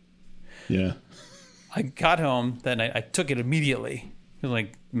of it. Yeah. I got home that night. I took it immediately. He was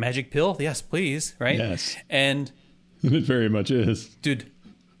like, magic pill? Yes, please. Right? Yes. And it very much is. Dude,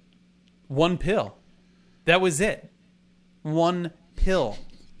 one pill. That was it. One pill.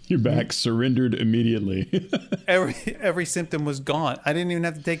 Your back surrendered immediately. Every symptom was gone. I didn't even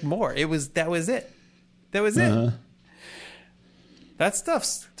have to take more. That was it. That was it. That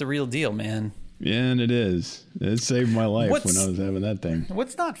stuff's the real deal, man. Yeah, and it is. It saved my life when I was having that thing.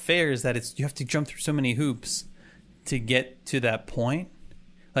 What's not fair is that you have to jump through so many hoops to get to that point.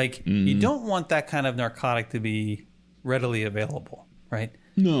 Like, you don't want that kind of narcotic to be readily available, right?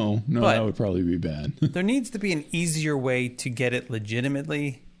 No, but that would probably be bad. There needs to be an easier way to get it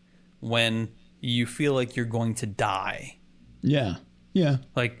legitimately when you feel like you're going to die. Yeah.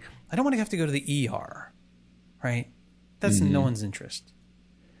 Like, I don't want to have to go to the ER, right? That's in no one's interest.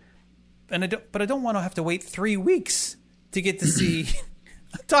 And I don't want to have to wait 3 weeks to get to see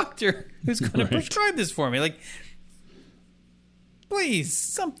a doctor who's going to prescribe this for me. Like, please,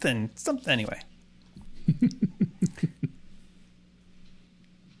 something. Anyway.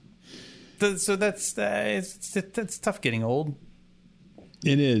 So that's tough getting old.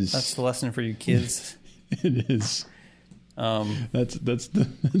 It is. That's the lesson for you kids. It is.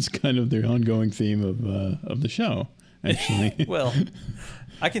 That's kind of the ongoing theme of the show, actually. Well,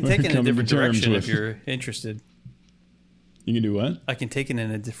 I can take it in a different direction if you're interested. You can do what? I can take it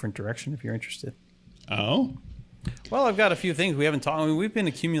in a different direction if you're interested. Oh? Well, I've got a few things we haven't talked. I mean, we've been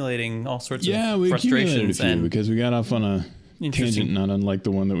accumulating all sorts of we frustrations, a few because we got off on a tangent, not unlike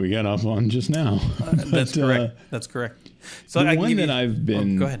the one that we got off on just now. That's correct. That's correct. So the one that I've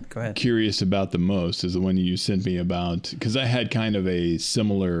been go ahead. Curious about the most is the one you sent me about, because I had kind of a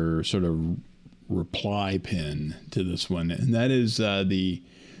similar sort of reply pin to this one, and that is the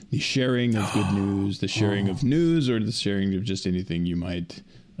sharing of good news, the sharing of news, or the sharing of just anything you might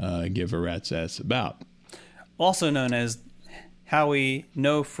give a rat's ass about. Also known as how we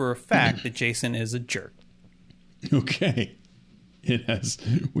know for a fact that Jason is a jerk. Okay.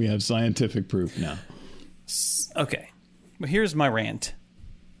 We have scientific proof now. Okay. Well, here's my rant.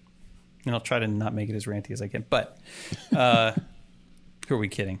 And I'll try to not make it as ranty as I can. But who are we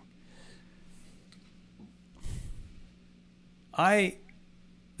kidding?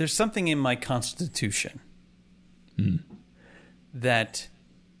 There's something in my Constitution that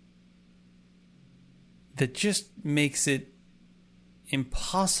just makes it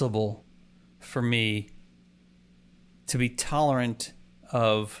impossible for me to be tolerant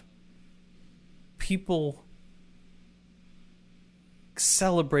of people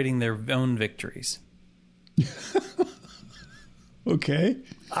celebrating their own victories. Okay.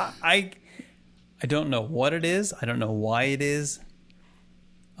 I don't know what it is. I don't know why it is.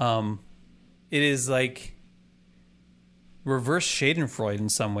 It is like reverse Schadenfreude in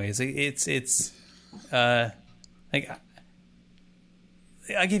some ways. It's like,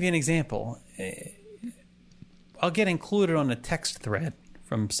 I'll give you an example. I'll get included on a text thread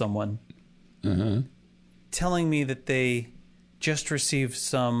from someone telling me that they just received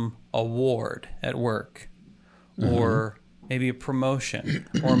some award at work, or maybe a promotion,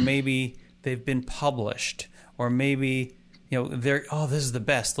 or maybe they've been published, or maybe, this is the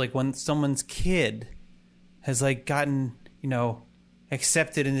best. Like when someone's kid has like gotten,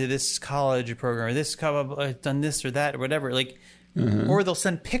 accepted into this college program, or this done this or that or whatever. Like, or they'll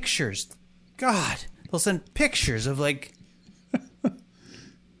send pictures. God, they'll send pictures of like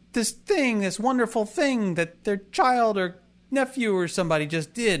this wonderful thing that their child or nephew or somebody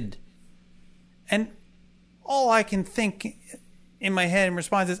just did. And all I can think in my head in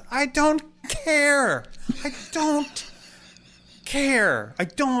response is, I don't care. I don't care. I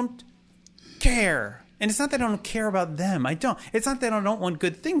don't care. And it's not that I don't care about them. I don't. It's not that I don't want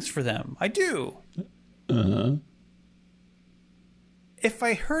good things for them. I do. If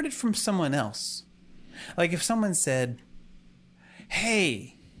I heard it from someone else, like if someone said,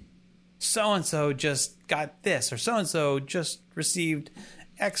 hey, so-and-so just got this, or so-and-so just received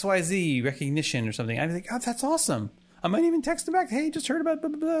XYZ recognition or something, I'd be like, oh, that's awesome. I might even text them back, hey, just heard about blah,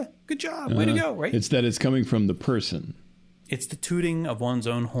 blah, blah. Good job. Way to go, right? It's that it's coming from the person. It's the tooting of one's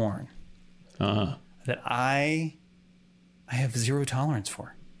own horn that I have zero tolerance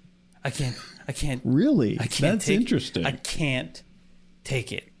for. I can't. Really? That's take, interesting. I can't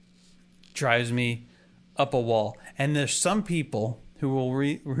take it. Drives me up a wall. And there's some people who will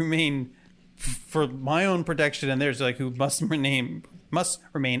remain, for my own protection and theirs, like who must remain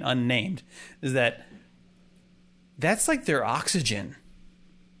unnamed, is that's like their oxygen.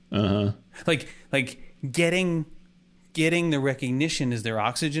 Like getting getting the recognition is their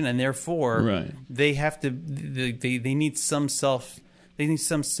oxygen, and therefore Right. they have to they need some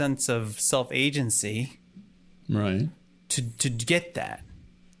sense of self-agency Right. to get that,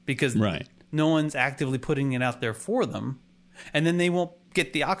 because Right. no one's actively putting it out there for them, and then they won't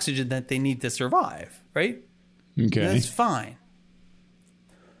get the oxygen that they need to survive, right? Okay. That's fine.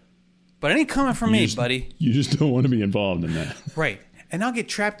 But it ain't coming from me, buddy. You just don't want to be involved in that. Right. And I'll get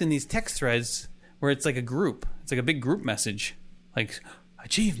trapped in these text threads where it's like a group. It's like a big group message. Like,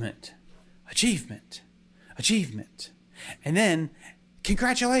 achievement, achievement, achievement. And then,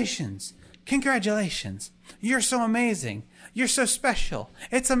 congratulations, congratulations. You're so amazing. You're so special.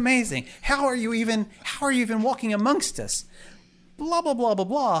 It's amazing. How are you even walking amongst us? Blah, blah, blah, blah,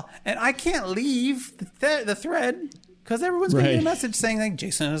 blah. And I can't leave the thread because everyone's getting a message saying, like,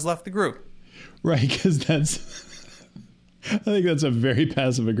 Jason has left the group. Right, because I think that's a very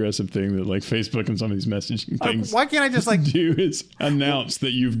passive-aggressive thing that, like, Facebook and some of these messaging things Why can't I just, like, do is announce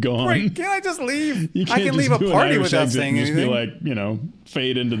that you've gone. Right, can't I just leave? You I can't can just leave a do an party Irish without exit saying and just anything. be like,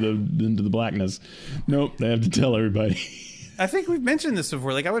 fade into the blackness. Nope, they have to tell everybody. I think we've mentioned this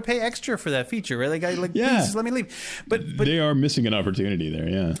before. Like, I would pay extra for that feature, right? Like, please just let me leave. But they are missing an opportunity there.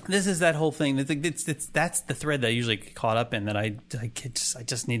 Yeah, this is that whole thing. That's the thread that I usually get caught up in that I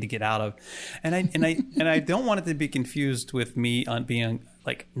just need to get out of, and I don't want it to be confused with me on being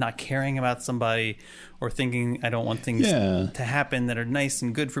like not caring about somebody or thinking I don't want things to happen that are nice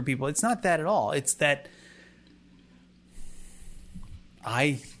and good for people. It's not that at all. It's that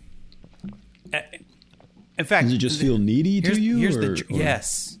in fact, does it just feel needy to you?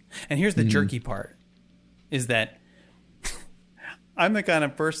 Yes. And here's the jerky part, is that I'm the kind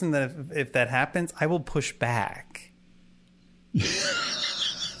of person that if that happens, I will push back.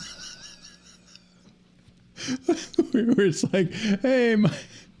 Where it's like, hey,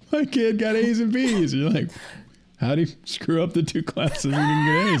 my kid got A's and B's. And you're like, how do you screw up the two classes you didn't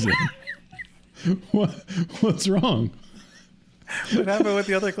get A's in? What's wrong? What happened with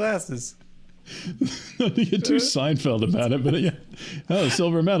the other classes? Not to get too Seinfeld about it, but yeah. Oh,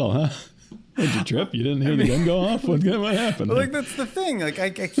 silver medal, huh? Did you trip? You didn't hear the gun go off? What happened? But like, that's the thing. Like, I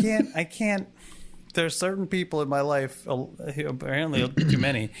can't. There's certain people in my life, apparently too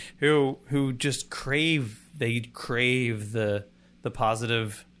many, who just crave the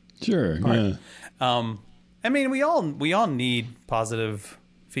positive. Sure. Part. Yeah. I mean, we all need positive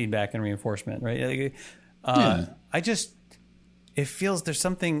feedback and reinforcement, right? Yeah. It feels there's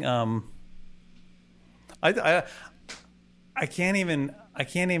something. I can't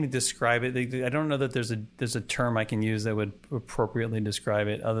even describe it. I don't know that there's a term I can use that would appropriately describe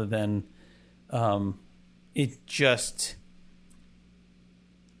it, other than it just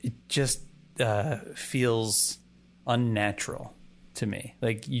feels unnatural to me.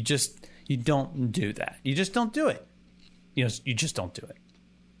 Like you don't do that. You just don't do it. You just don't do it.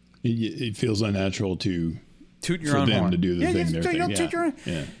 It feels unnatural to toot your own horn. To do the thing they're doing. Toot your own.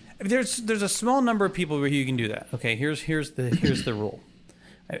 Yeah. There's a small number of people where you can do that. Okay, here's the rule.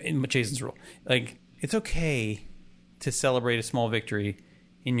 In Jason's rule, like it's okay to celebrate a small victory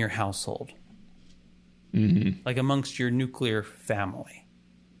in your household, like amongst your nuclear family.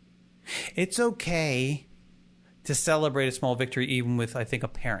 It's okay to celebrate a small victory even with, I think,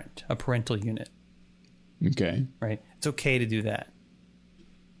 a parental unit. Okay, right? It's okay to do that.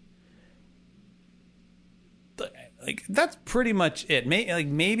 Like that's pretty much it.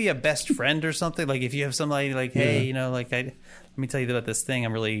 Maybe a best friend or something. Like if you have somebody like, hey, let me tell you about this thing.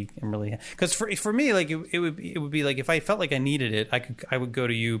 I'm really because for me, like it would be like if I felt like I needed it, I would go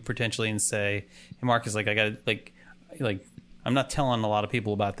to you potentially and say, hey, Marcus, like I got like I'm not telling a lot of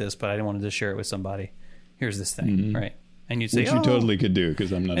people about this, but I wanted to share it with somebody. Here's this thing, right? And you'd say, which you totally could do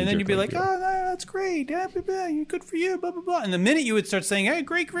because I'm not. And then you'd be like, oh, that's great. Yeah, blah, blah, you're good for you. Blah blah blah. And the minute you would start saying, hey,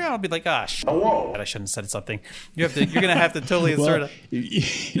 great, I'll be like, I shouldn't have said something. You're gonna have to totally insert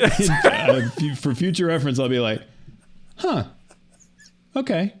it. For future reference, I'll be like, huh,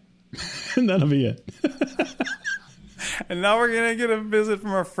 okay, and that'll be it. And now we're gonna get a visit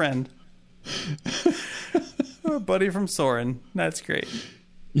from our friend, a buddy from Soren. That's great.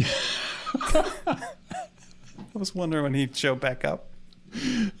 I was wondering when he'd show back up.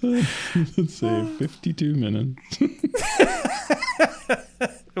 Let's say 52 minutes.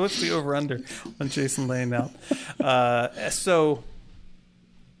 What's the over-under on Jason laying out? So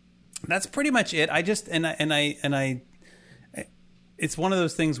that's pretty much it. It's one of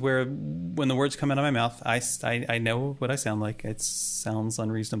those things where when the words come out of my mouth, I know what I sound like. It sounds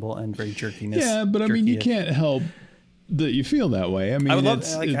unreasonable and very jerkiness. Yeah, but I mean, you can't help that you feel that way. I mean, I would love,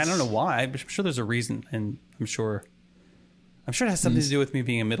 I don't know why. I'm sure there's a reason, and I'm sure I'm sure it has something to do with me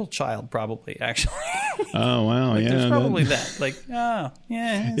being a middle child, probably, actually. Oh, wow. Like, yeah. there's probably that. Like, oh,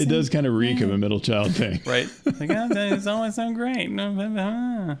 yeah. It does kind of reek of a middle child thing. Right? Like, oh, it's always so great. Isn't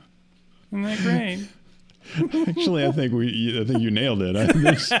that great? Actually, I think you nailed it.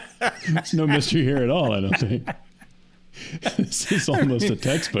 There's no mystery here at all, I don't think. This is almost a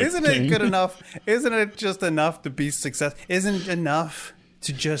textbook Isn't thing. it good enough? Isn't it just enough to be success? Isn't it enough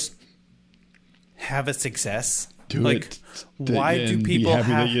to just have a success? Do like, it. Why do and people be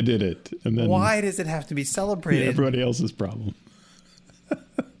happy have... that you did it? And then Why does it have to be celebrated? everybody else's problem.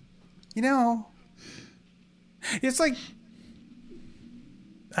 You know, it's like,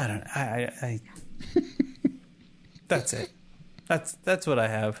 I don't know. I that's it. That's what I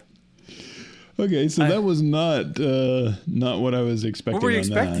have. Okay, so that was not what I was expecting. What were you on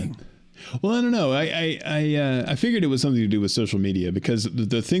expecting? That. Well, I don't know. I figured it was something to do with social media because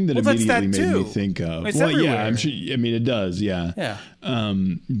the thing that immediately made me think of. It's well, everywhere. yeah, I'm sure. I mean, it does. Yeah. Yeah.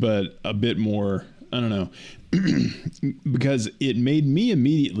 But a bit more. I don't know. Because it made me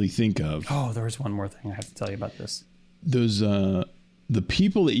immediately think of. Oh, there was one more thing I have to tell you about this. Those the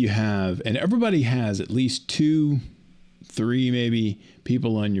people that you have, and everybody has at least 2, 3 maybe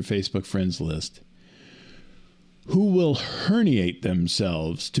people on your Facebook friends list who will herniate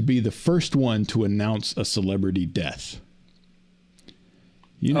themselves to be the first one to announce a celebrity death.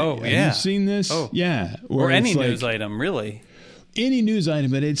 You know, Oh, yeah. Have you seen this? Oh. Yeah. Or any it's like news item, really. any news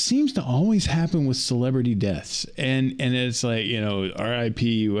item, but it seems to always happen with celebrity deaths. And it's like, you know,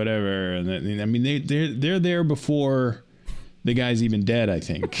 RIP, whatever. And I mean, they're there before the guy's even dead, I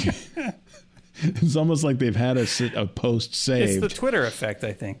think. It's almost like they've had a post saved. It's the Twitter effect,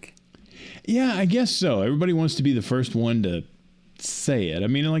 I think. Yeah, I guess so. Everybody wants to be the first one to say it. I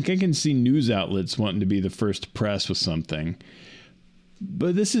mean, like I can see news outlets wanting to be the first to press with something.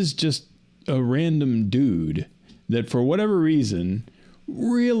 But this is just a random dude that for whatever reason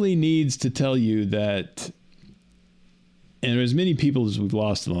really needs to tell you that, and as many people as we've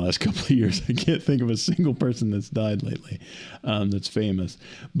lost in the last couple of years, I can't think of a single person that's died lately that's famous.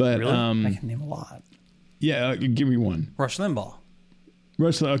 But Really? I can name a lot. Yeah, give me one. Rush Limbaugh.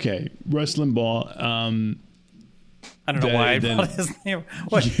 Rush Limbaugh. I don't know why I brought his name.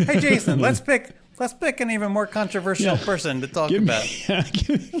 What? Hey, Jason, let's pick an even more controversial person to talk about.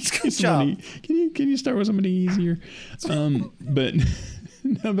 Good job. Can you start with somebody easier? But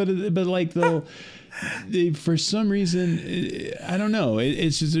no, but like though, for some reason, I don't know.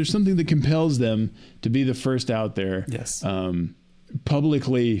 It's just there's something that compels them to be the first out there. Yes.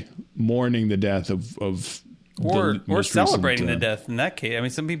 Publicly mourning the death of or celebrating the death in that case. I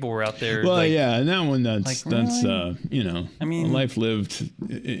mean, some people were out there. Well, like, yeah, and that one that's really? You know, I mean, a life lived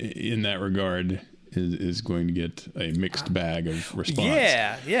in that regard is going to get a mixed bag of response.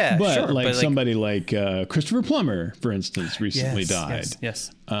 Yeah, but sure. Like somebody like Christopher Plummer, for instance, recently died. Yes.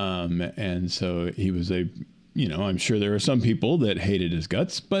 And so he was I'm sure there are some people that hated his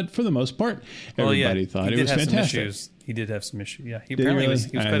guts, but for the most part, everybody thought it was fantastic. He did have some issues. Yeah, he was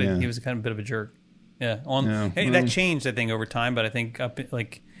kind of a bit of a jerk. Yeah, that changed, I think, over time. But I think up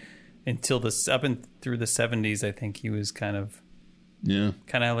and through the 70s, I think he was kind of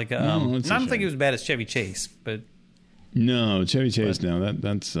like I don't think he was as bad as Chevy Chase, but no, Chevy Chase.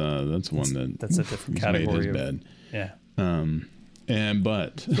 That's one that's a different category of bed. Yeah.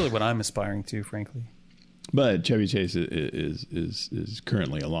 But it's really what I'm aspiring to, frankly. But Chevy Chase is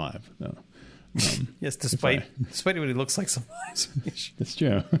currently alive, though. Yes, despite what he looks like sometimes. That's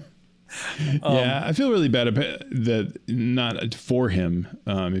true. Yeah, I feel really bad that not for him.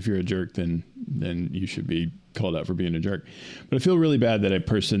 If you're a jerk, then you should be called out for being a jerk. But I feel really bad that a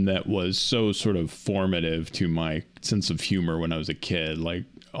person that was so sort of formative to my sense of humor when I was a kid, like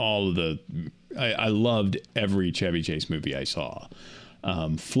I loved every Chevy Chase movie I saw.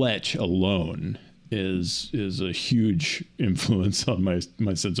 Fletch alone is a huge influence on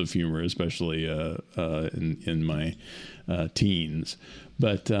my sense of humor, especially in my teens.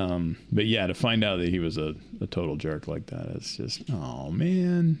 But yeah, to find out that he was a total jerk like that, it's just, oh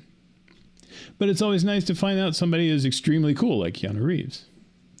man. But it's always nice to find out somebody is extremely cool, like Keanu Reeves.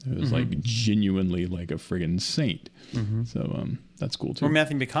 It was like genuinely like a friggin' saint. Mm-hmm. So that's cool too. Or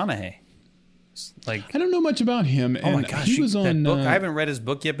Matthew McConaughey. Like, I don't know much about him. Oh my gosh, he was on. Book. I haven't read his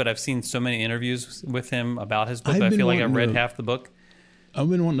book yet, but I've seen so many interviews with him about his book. I feel like I read half the book. I've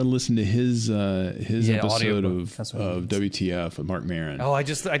been wanting to listen to his episode of WTF with Mark Maron. Oh, I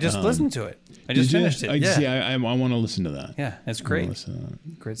just listened to it. I just finished it. I want to listen to that. Yeah, it's great.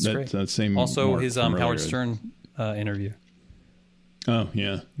 Great. That same also Mark his Howard Stern interview. Oh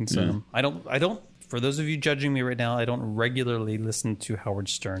yeah. And so I don't for those of you judging me right now, I don't regularly listen to Howard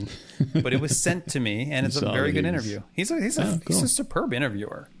Stern, but it was sent to me, and it's a very good interview. He's a superb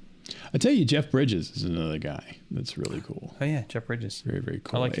interviewer. I tell you, Jeff Bridges is another guy that's really cool. Oh yeah, Jeff Bridges. Very, very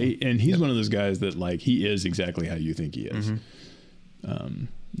cool. I like him. And he's one of those guys that like he is exactly how you think he is.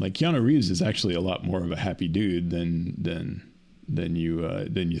 Like Keanu Reeves is actually a lot more of a happy dude than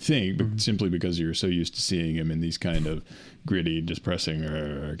you think, but simply because you're so used to seeing him in these kind of gritty, depressing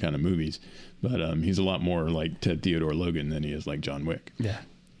or kind of movies. But he's a lot more like Ted Theodore Logan than he is like John Wick. Yeah.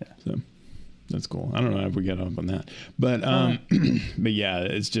 So that's cool. I don't know if we get up on that, but but yeah,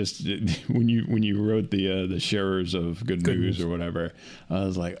 it's just when you wrote the sharers of good news or whatever, I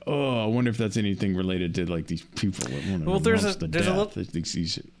was like, oh, I wonder if that's anything related to like these people that want to announce the death.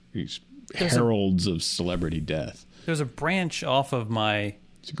 These heralds of celebrity death. There's a branch off of my...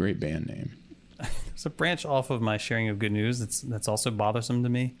 It's a great band name. There's a branch off of my sharing of good news that's also bothersome to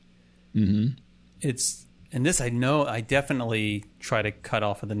me. Mm-hmm. And this I know I definitely try to cut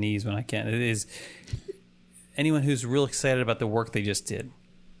off at the knees when I can. It is anyone who's real excited about the work they just did.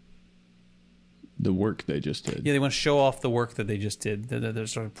 The work they just did. Yeah, they want to show off the work that they just did.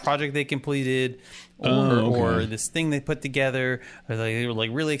 There's sort of project they completed, or this thing they put together. Or they were like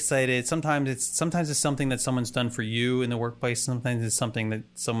really excited. Sometimes it's something that someone's done for you in the workplace. Sometimes it's something that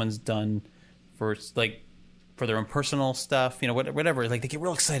someone's done for their own personal stuff. You know, whatever. Like they get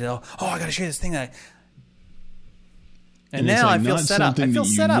real excited. Oh, I got to share this thing that. And now I feel set up. I feel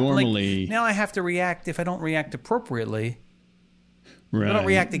set up. Like now I have to react. If I don't react appropriately. Right, I don't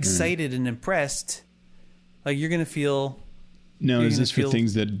react excited and impressed. Like you're going to feel... Now, is this for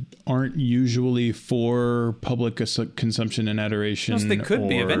things that aren't usually for public consumption and adoration? No, they could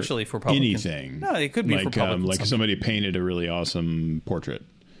be eventually for public anything. No, it could be for public consumption. Like somebody painted a really awesome portrait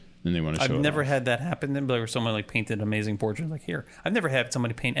and they want to show it. I've never had that happen. Where someone like painted an amazing portrait. Like here, I've never had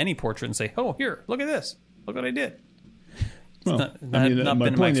somebody paint any portrait and say, "Oh, here, look at this. Look what I did." Well,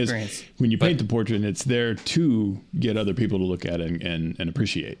 my point is, when you paint the portrait, it's there to get other people to look at it and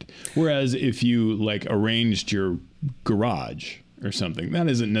appreciate. Whereas if you like arranged your garage or something, that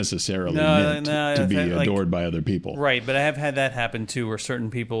isn't necessarily meant to be adored by other people. Right, but I have had that happen too, where certain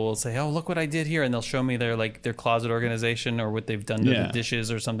people will say, "Oh, look what I did here," and they'll show me their closet organization or what they've done to the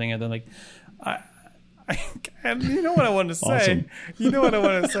dishes or something, and they're like, and you know what I want to say? Awesome. You know what I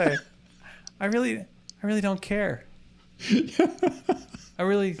want to say? I really don't care. And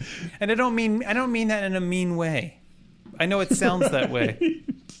I don't mean that in a mean way. I know it sounds that way.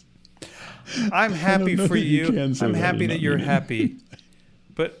 I'm happy for you. I'm happy that you're happy.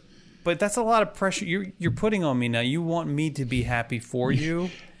 But that's a lot of pressure you're putting on me now. You want me to be happy for you.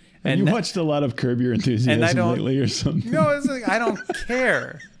 And you watched a lot of Curb Your Enthusiasm lately or something. No, it's like I don't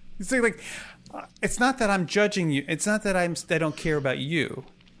care. It's like it's not that I'm judging you. It's not that I don't care about you.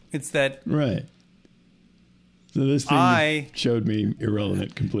 It's that right. So this thing showed me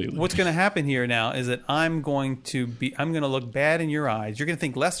irrelevant completely. What's going to happen here now is that I'm going to look bad in your eyes. You're going to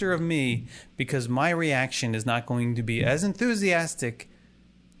think lesser of me because my reaction is not going to be as enthusiastic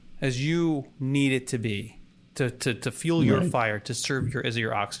as you need it to be to fuel your fire, to serve as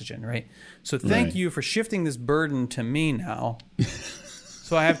your oxygen, right? So thank you for shifting this burden to me now.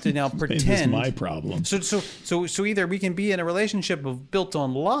 So I have to now pretend. This is my problem. So either we can be in a relationship built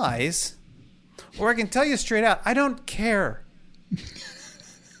on lies. Or I can tell you straight out, I don't care.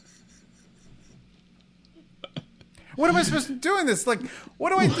 What am I supposed to do in this? Like, what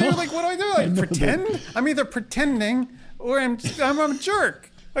do I do? Like, what do I do? Like, pretend? I'm either pretending or I'm a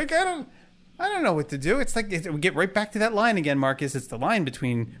jerk. Like, I don't know what to do. It's like we get right back to that line again, Marcus. It's the line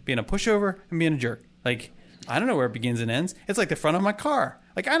between being a pushover and being a jerk. Like, I don't know where it begins and ends. It's like the front of my car.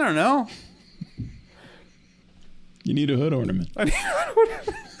 Like, I don't know. You need a hood ornament. I need a hood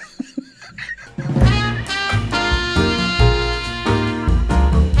ornament.